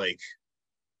know, like,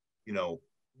 you know,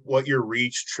 what your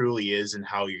reach truly is and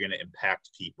how you're going to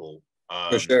impact people.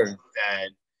 For sure.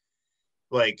 And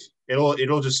like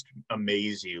it'll just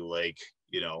amaze you, like,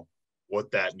 you know, what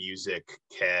that music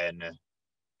can,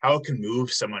 how it can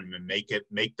move someone and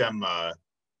make them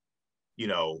you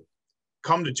know,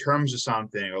 come to terms with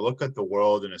something or look at the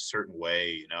world in a certain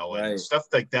way, you know, and stuff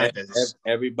like that.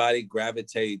 Everybody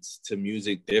gravitates to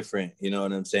music different, you know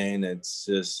what I'm saying? It's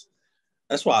just,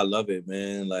 that's why I love it,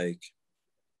 man. Like,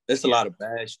 there's a lot of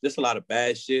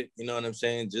bad shit, you know what I'm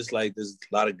saying? Just like there's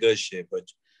a lot of good shit, but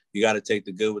you got to take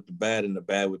the good with the bad and the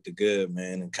bad with the good,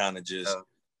 man, and kind of just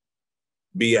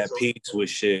be at peace with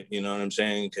shit, you know what I'm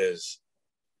saying? Because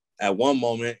at one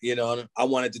moment, you know, I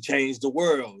wanted to change the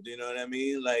world, you know what I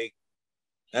mean? Like,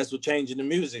 that's what changing the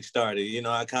music started. You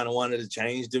know, I kind of wanted to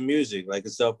change the music, like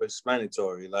it's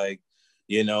self-explanatory, like,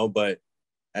 you know, but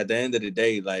at the end of the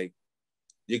day, like,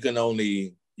 you can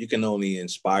only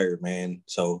inspire, man.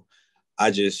 So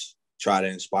I just try to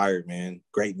inspire, man,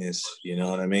 greatness, you know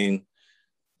what I mean?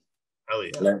 Hell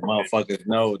yeah. Let motherfuckers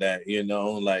know that, you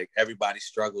know, like everybody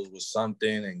struggles with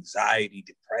something, anxiety,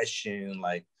 depression,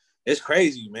 like it's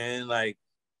crazy, man. Like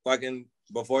fucking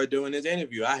before doing this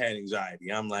interview, I had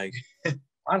anxiety. I'm like,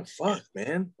 I'm fucked,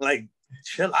 man. Like,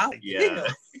 chill out. Yeah.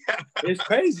 It's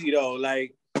crazy though.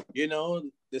 Like, you know,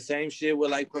 the same shit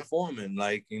with like performing.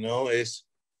 Like, you know, it's,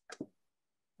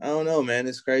 I don't know, man.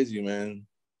 It's crazy, man.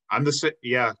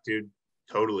 Yeah, dude,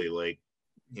 totally. Like,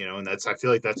 you know, and I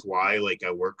feel like that's why like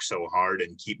I work so hard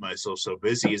and keep myself so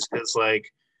busy is because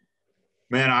like,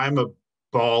 man, I'm a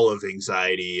ball of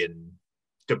anxiety and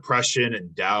depression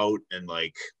and doubt and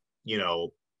like, you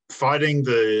know, fighting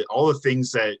all the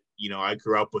things that, you know, I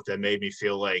grew up with that made me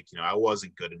feel like, you know, I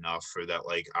wasn't good enough, or that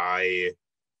like I,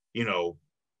 you know,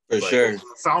 for like, sure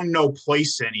found no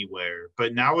place anywhere.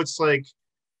 But now it's like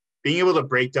being able to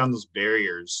break down those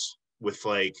barriers with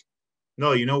like,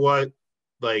 no, you know what?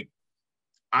 Like,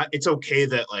 it's okay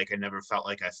that like I never felt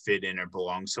like I fit in or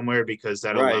belong somewhere, because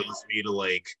that allows me to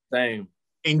like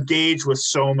engage with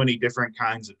so many different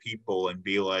kinds of people and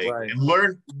be like and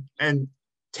learn and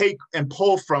take and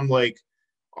pull from like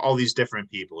all these different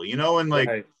people, you know, and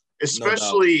like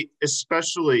especially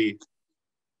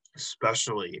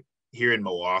here in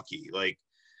Milwaukee, like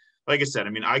I said, I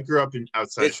mean, I grew up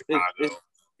outside of Chicago. It's,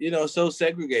 you know, so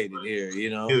segregated here, you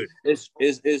know. Dude.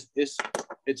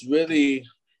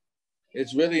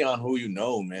 It's really on who you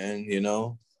know, man, you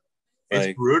know. Like,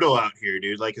 it's brutal out here,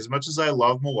 dude. Like, as much as I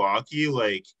love Milwaukee,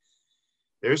 like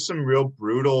there's some real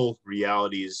brutal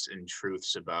realities and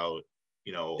truths about,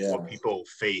 you know, what people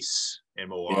face in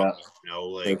Milwaukee, you know,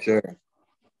 like, for sure.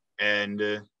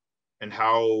 And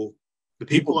how the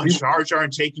people in charge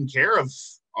aren't taking care of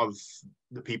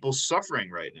the people suffering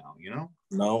right now, you know?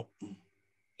 No,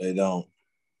 they don't.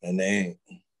 And they ain't.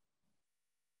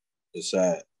 It's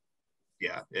sad.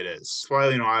 Yeah, it is. That's why,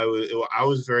 you know, I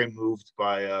was very moved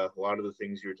by a lot of the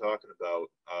things you were talking about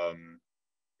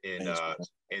in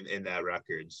that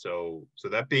record. So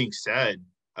that being said,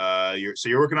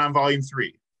 you're working on volume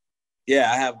 3.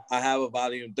 Yeah, I have a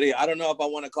volume 3. I don't know if I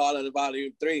want to call it a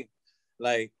volume 3.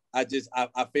 Like I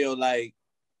feel like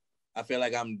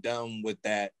I'm done with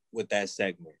that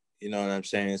segment. You know what I'm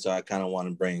saying? So I kind of want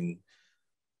to bring,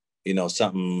 you know,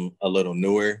 something a little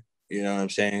newer. You know what I'm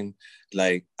saying?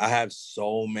 Like I have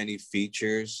so many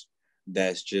features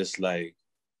that's just like,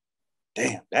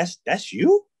 damn, that's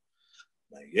you?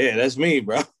 Like, yeah, that's me,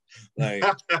 bro. Like,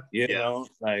 you know,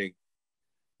 like,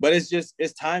 but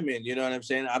it's timing, you know what I'm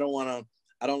saying? I don't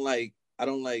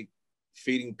like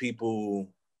feeding people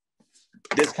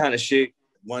this kind of shit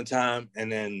one time and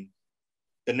then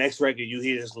the next record you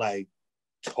hear is like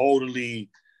totally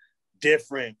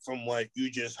different from what you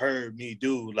just heard me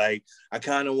do. Like, I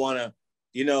kind of want to,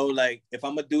 you know, like if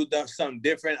I'm gonna do something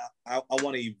different, I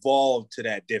want to evolve to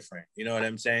that different. You know what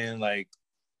I'm saying? Like,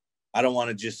 I don't want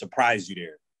to just surprise you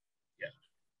there. Yeah.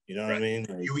 You know what I mean?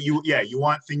 Like, you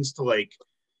want things to, like,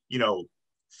 you know,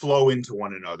 flow into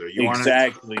one another. You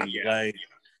exactly. Want to, like,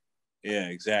 yeah,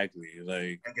 exactly.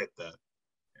 Like, I get that.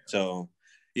 Yeah. So,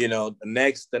 you know, the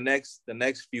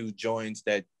next few joints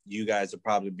that you guys will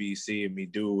probably be seeing me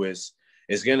do is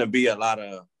gonna be a lot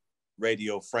of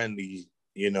radio friendly,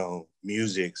 you know,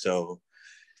 music. So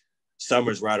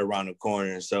summer's right around the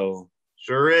corner. So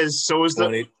sure is. So is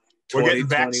 20, we're getting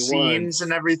vaccines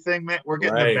and everything, man. We're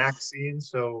getting the vaccine,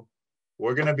 so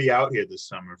we're gonna be out here this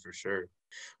summer for sure.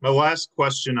 My last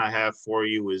question I have for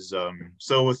you is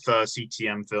so with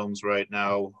CTM Films right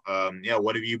now, yeah,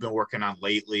 what have you been working on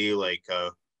lately? Like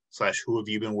 / who have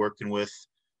you been working with?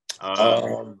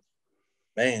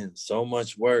 Man, so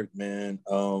much work, man.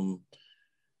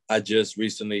 I just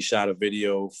recently shot a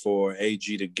video for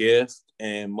AG the Gift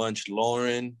and Munch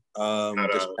Lauren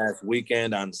this past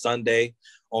weekend on Sunday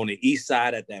on the east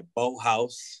side at that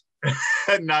boathouse.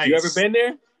 Nice. You ever been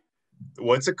there?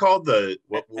 What's it called? At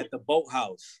the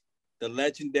boathouse, the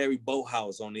legendary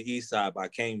boathouse on the east side by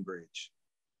Cambridge.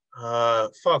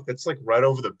 Fuck, that's like right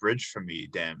over the bridge from me.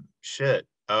 Damn shit.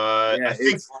 Yeah, I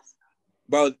think,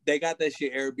 bro, they got that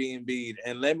shit Airbnb'd,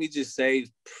 and let me just say,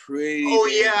 it's pretty. Oh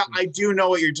yeah, I do know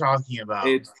what you're talking about.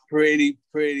 It's pretty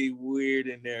weird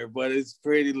in there, but it's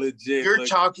pretty legit. You're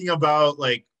talking about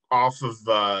like off of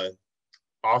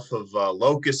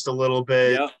Locust a little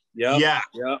bit. Yep.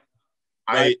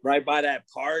 Right by that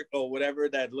park or whatever,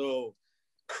 that little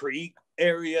creek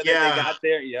area that they got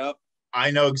there. Yep. I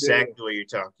know exactly what you're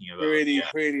talking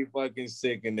about. Pretty fucking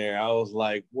sick in there. I was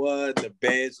like, what? The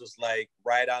beds was like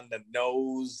right on the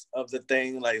nose of the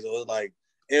thing. Like, so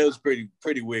it was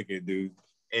pretty wicked, dude.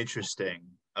 Interesting.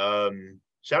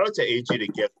 Shout out to AG the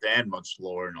Gift and Munch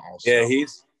Lauren also. Yeah,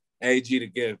 he's AG the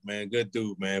Gift, man. Good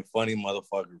dude, man. Funny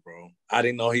motherfucker, bro. I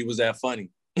didn't know he was that funny.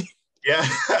 Yeah.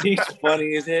 He's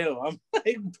funny as hell. I'm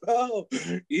like, bro,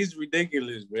 he's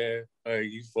ridiculous, man. Like,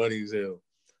 he's funny as hell.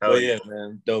 Hell but yeah,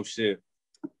 man, dope shit.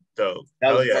 Dope.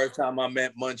 That was the first time I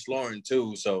met Munch Lauren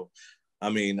too. So, I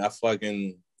mean, I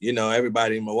fucking, you know,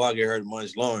 everybody in Milwaukee heard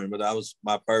Munch Lauren, but that was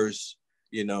my first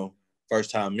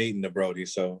time meeting the Brody.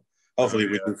 So hopefully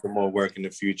we do some more work in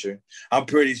the future. I'm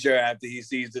pretty sure after he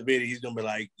sees the video, he's gonna be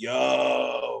like,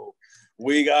 yo,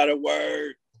 we gotta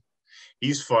work.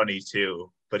 He's funny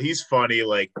too, but he's funny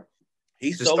like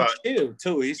he's so chill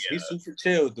too. He's super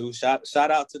chill, dude. Shout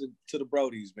out to the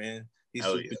Brodies, man. He's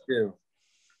super chill.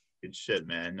 Good shit,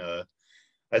 man.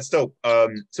 That's dope.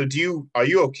 So are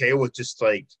you okay with just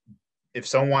like if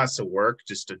someone wants to work,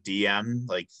 just a DM,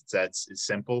 like it's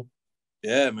simple?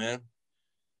 Yeah, man.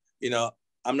 You know,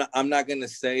 I'm not gonna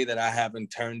say that I haven't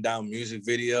turned down music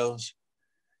videos,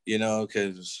 you know,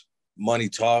 because money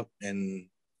talk, and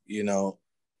you know,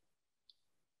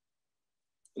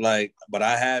 like, but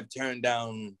I have turned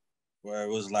down where it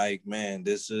was like, man,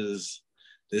 this is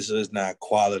not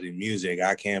quality music.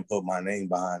 I can't put my name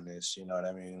behind this. You know what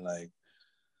I mean? Like,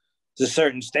 it's a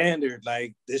certain standard.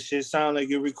 Like, this shit sound like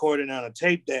you're recording on a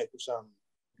tape deck or something.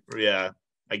 Yeah,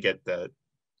 I get that.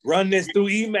 Run this through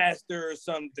eMaster or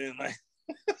something. Like,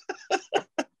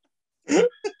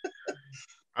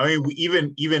 I mean,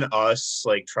 even us,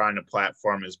 like, trying to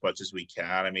platform as much as we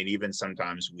can. I mean, even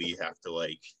sometimes we have to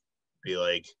like be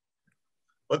like,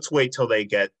 let's wait till they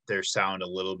get their sound a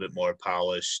little bit more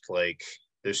polished. Like,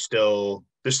 they're still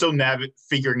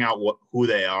figuring out who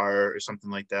they are or something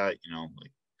like that. You know,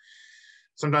 like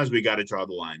sometimes we got to draw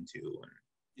the line too.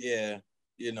 Yeah,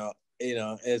 you know,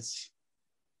 it's.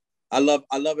 I love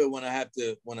it when I have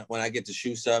to when I get to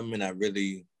shoot something and I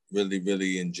really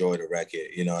enjoy the record.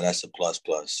 You know, that's a plus.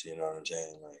 You know what I'm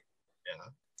saying? Like, yeah,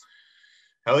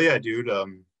 hell yeah, dude.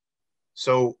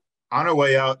 So on our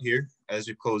way out here, as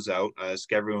we close out, I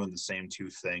ask everyone the same two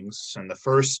things, and the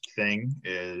first thing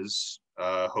is,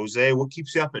 Jose, what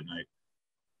keeps you up at night?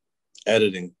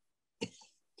 Editing.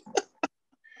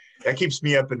 That keeps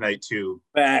me up at night too.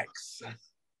 Facts.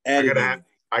 Editing.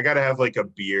 I gotta have like a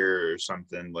beer or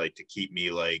something, like, to keep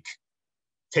me, like,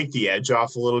 take the edge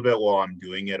off a little bit while I'm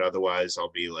doing it. Otherwise,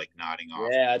 I'll be like nodding off.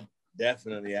 Yeah,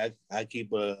 definitely. I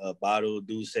keep a bottle of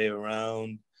Douce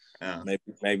around. Yeah.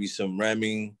 Maybe some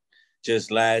Remy.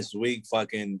 Just last week,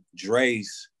 fucking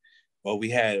Drace. Well, we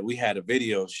had a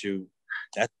video shoot.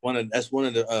 That's one of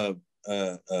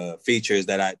the features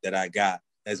that I got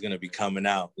that's gonna be coming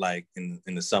out like in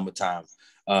the summertime.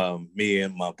 Me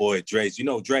and my boy Drace. You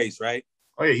know Drace, right?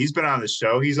 Oh yeah, he's been on the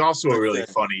show. He's also a really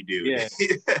funny dude. Yeah,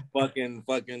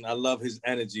 fucking. I love his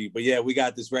energy. But yeah, we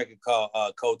got this record called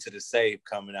 "Code to the Safe"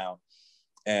 coming out,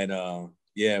 and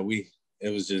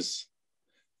it was just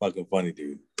fucking funny,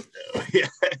 dude. Yeah,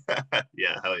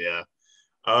 yeah, hell yeah.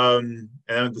 And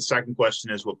the second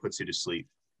question is, what puts you to sleep?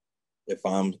 If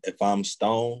I'm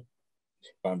stoned,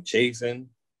 if I'm chasing,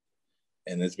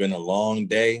 and it's been a long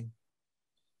day,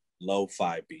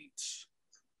 lo-fi beats.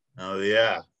 Oh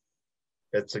yeah.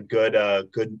 That's a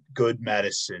good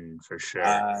medicine for sure.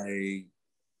 I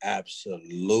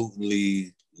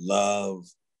absolutely love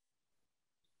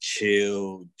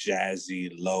chill,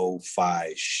 jazzy,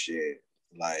 lo-fi shit.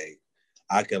 Like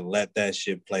I can let that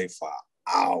shit play for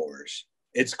hours.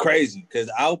 It's crazy because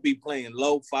I'll be playing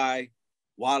lo-fi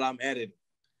while I'm editing.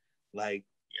 Like,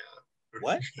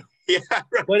 what? Yeah,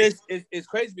 right. But it's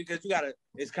crazy because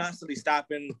it's constantly stop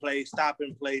and play.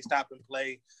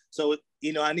 So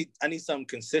I need something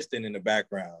consistent in the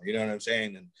background. You know what I'm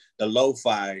saying? And the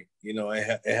lo-fi,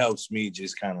 it helps me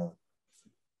just kind of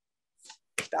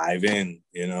dive in.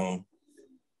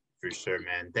 For sure,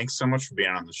 man. Thanks so much for being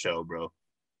on the show, bro.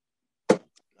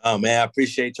 Oh man, I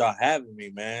appreciate y'all having me,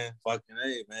 man. Fucking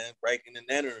hey, man, breaking and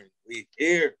entering. We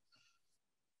here.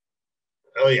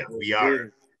 Oh yeah, we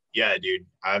are. Yeah, dude.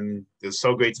 It's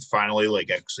so great to finally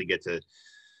actually get to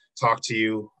talk to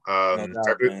you.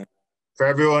 For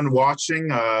everyone watching,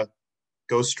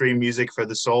 go stream Music for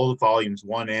the Soul, volumes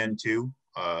 1 and 2,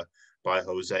 by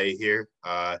Jose here.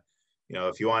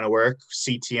 If you want to work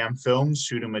CTM Films,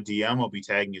 shoot him a DM. I'll be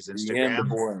tagging his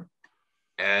Instagram.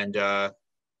 And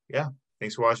yeah,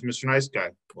 thanks for watching, Mr. Nice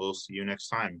Guy. We'll see you next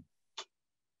time.